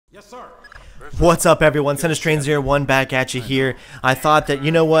What's up, everyone? Train01 back at you here. I thought that,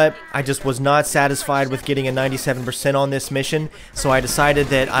 you know what, I just was not satisfied with getting a 97% on this mission, so I decided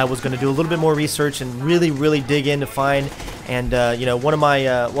that I was going to do a little bit more research and really dig in to find. And you know, one of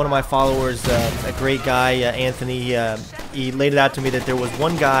my followers, a great guy, Anthony, he laid it out to me that there was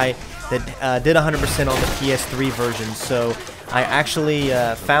one guy that did 100% on the PS3 version. So I actually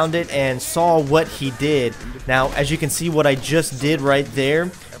found it and saw what he did. Now, as you can see, what I just did right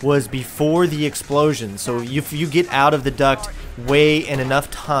there was before the explosion. So if you get out of the duct way in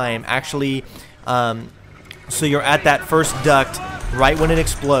enough time, actually, so you're at that first duct right when it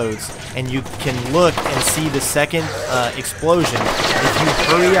explodes, and you can look and see the second explosion. If you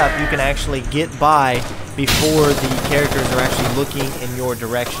hurry up, you can actually get by before the characters are actually looking in your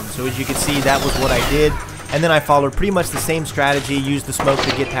direction. So as you can see, that was what I did. And then I followed pretty much the same strategy, used the smoke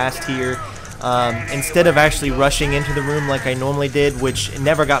to get past here. Instead of actually rushing into the room like I normally did, which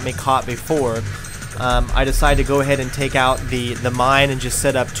never got me caught before, I decided to go ahead and take out the mine and just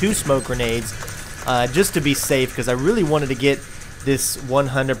set up 2 smoke grenades just to be safe, because I really wanted to get this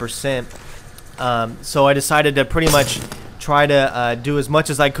 100%. So I decided to pretty much try to do as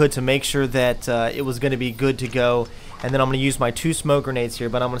much as I could to make sure that it was going to be good to go. And then I'm going to use my 2 smoke grenades here,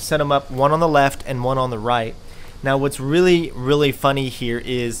 but I'm going to set them up, one on the left and one on the right. Now, what's really funny here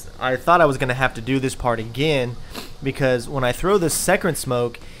is I thought I was going to have to do this part again, because when I throw the second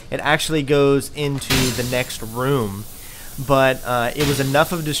smoke, it actually goes into the next room. But it was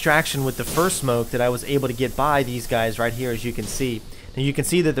enough of a distraction with the first smoke that I was able to get by these guys right here, as you can see. Now, you can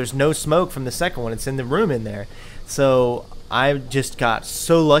see that there's no smoke from the second one. It's in the room in there. So I just got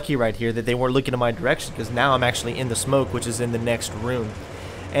so lucky right here that they weren't looking in my direction, because now I'm actually in the smoke, which is in the next room.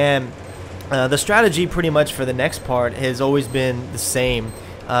 And the strategy pretty much for the next part has always been the same,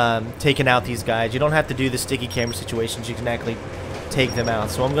 taking out these guys. You don't have to do the sticky camera situations. You can actually take them out.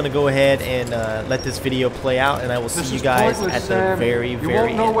 So I'm going to go ahead and let this video play out, and I will see you guys at the very end. You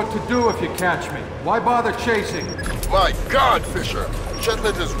won't know what to do if you catch me. Why bother chasing? My God, Fisher!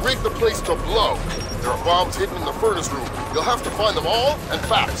 Shetland has rigged the place to blow. There are bombs hidden in the furnace room. You'll have to find them all, and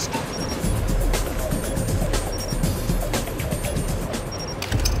fast.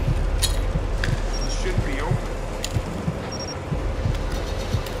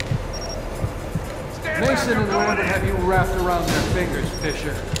 Mason and Lambert have you wrapped around their fingers,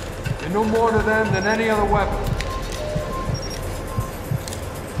 Fisher. You're no more to them than any other weapon.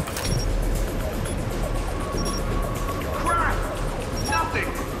 Crap! Nothing!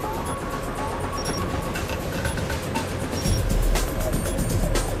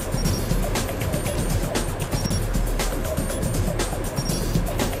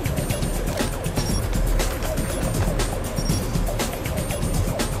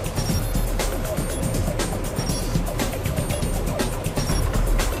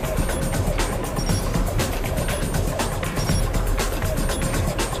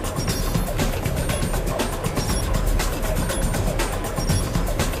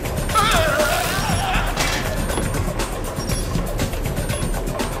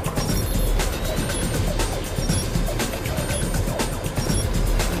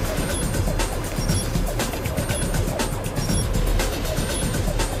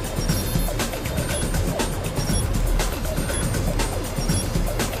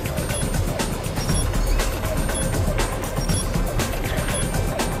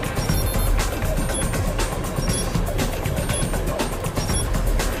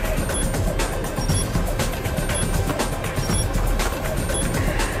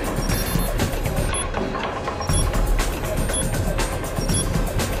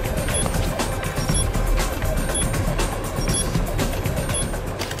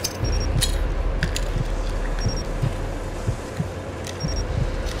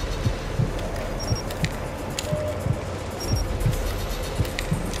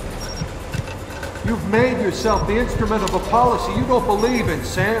 You've made yourself the instrument of a policy you don't believe in,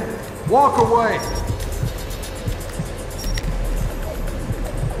 Sam. Walk away.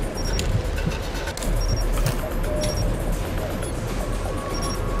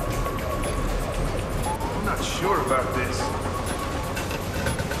 I'm not sure about this.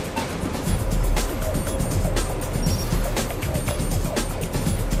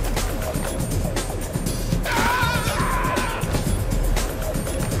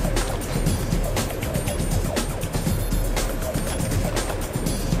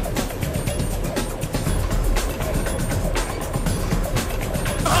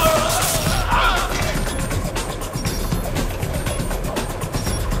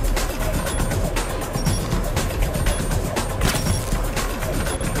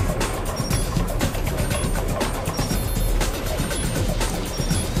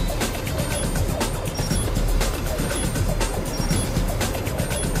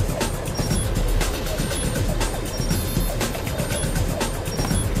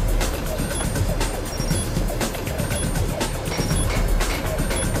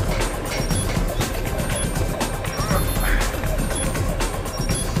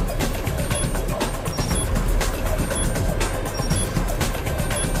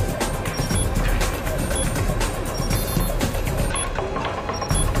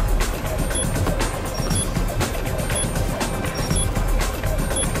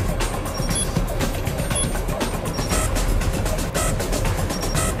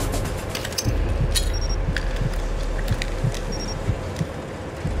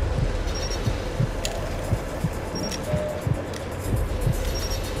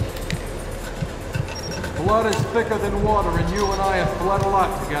 blood is thicker than water, and you and I have bled a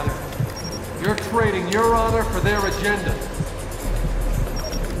lot together. You're trading your honor for their agenda.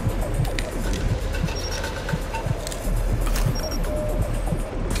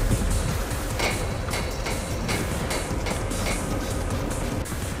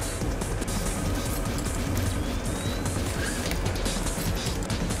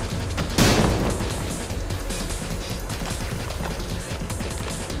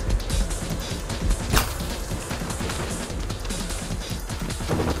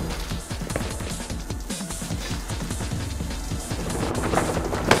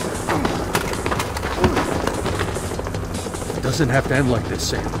 Doesn't have to end like this,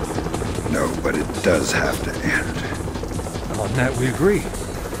 Sam. No, but it does have to end. On that we agree.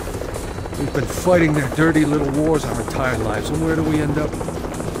 We've been fighting their dirty little wars our entire lives, and where do we end up?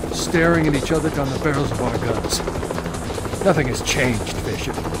 Staring at each other down the barrels of our guns. Nothing has changed,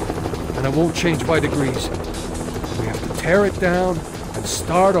 Fisher. And it won't change by degrees. We have to tear it down and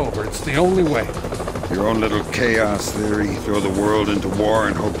start over. It's the only way. Your own little chaos theory, throw the world into war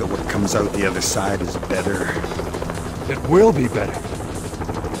and hope that what comes out the other side is better. It will be better.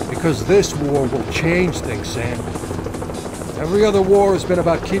 Because this war will change things, Sam. Every other war has been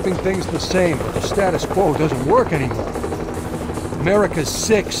about keeping things the same, but the status quo doesn't work anymore. America's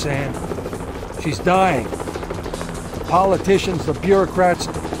sick, Sam. She's dying. The politicians, the bureaucrats,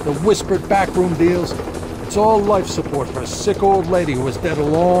 the whispered backroom deals, it's all life support for a sick old lady who was dead a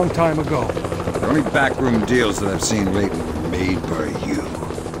long time ago. The only backroom deals that I've seen lately were made by you.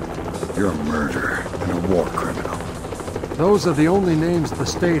 You're a murderer and a war criminal. Those are the only names the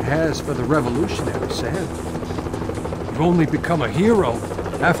state has for the revolutionaries, Sam. You only become a hero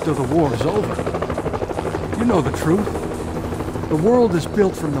after the war is over. You know the truth. The world is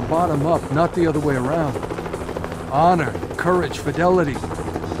built from the bottom up, not the other way around. Honor, courage, fidelity.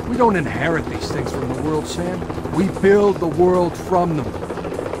 We don't inherit these things from the world, Sam. We build the world from them.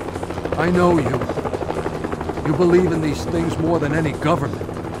 I know you. You believe in these things more than any government.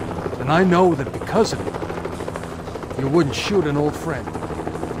 And I know that because of it, you wouldn't shoot an old friend.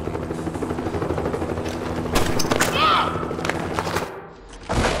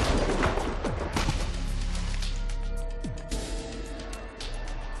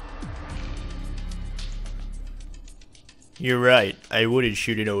 You're right. I wouldn't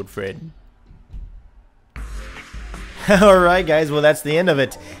shoot an old friend. Alright guys, well that's the end of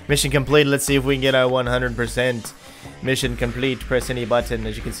it. Mission complete. Let's see if we can get our 100%. Mission complete. Press any button.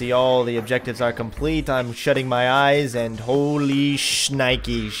 As you can see, all the objectives are complete. I'm shutting my eyes and holy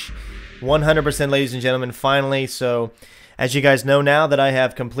shnikes. 100%, ladies and gentlemen, finally. So, as you guys know now that I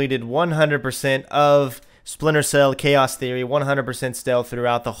have completed 100% of Splinter Cell Chaos Theory, 100% stealth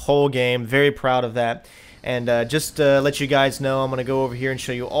throughout the whole game. Very proud of that. And just to let you guys know, I'm going to go over here and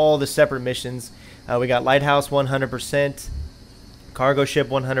show you all the separate missions. We got Lighthouse 100%, Cargo Ship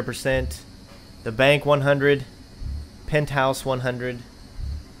 100%, the Bank 100%, Penthouse 100,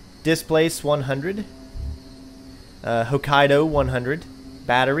 Displace 100, Hokkaido 100,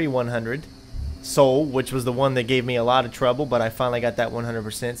 Battery 100, Soul, which was the one that gave me a lot of trouble, but I finally got that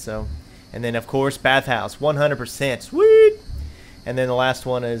 100%. So, and then of course Bathhouse 100%, sweet. And then the last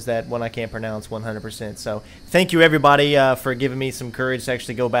one is that one I can't pronounce, 100%. So thank you everybody for giving me some courage to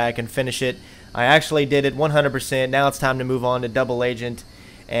actually go back and finish it. I actually did it 100%. Now it's time to move on to Double Agent.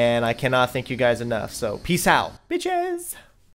 And I cannot thank you guys enough. So peace out, bitches.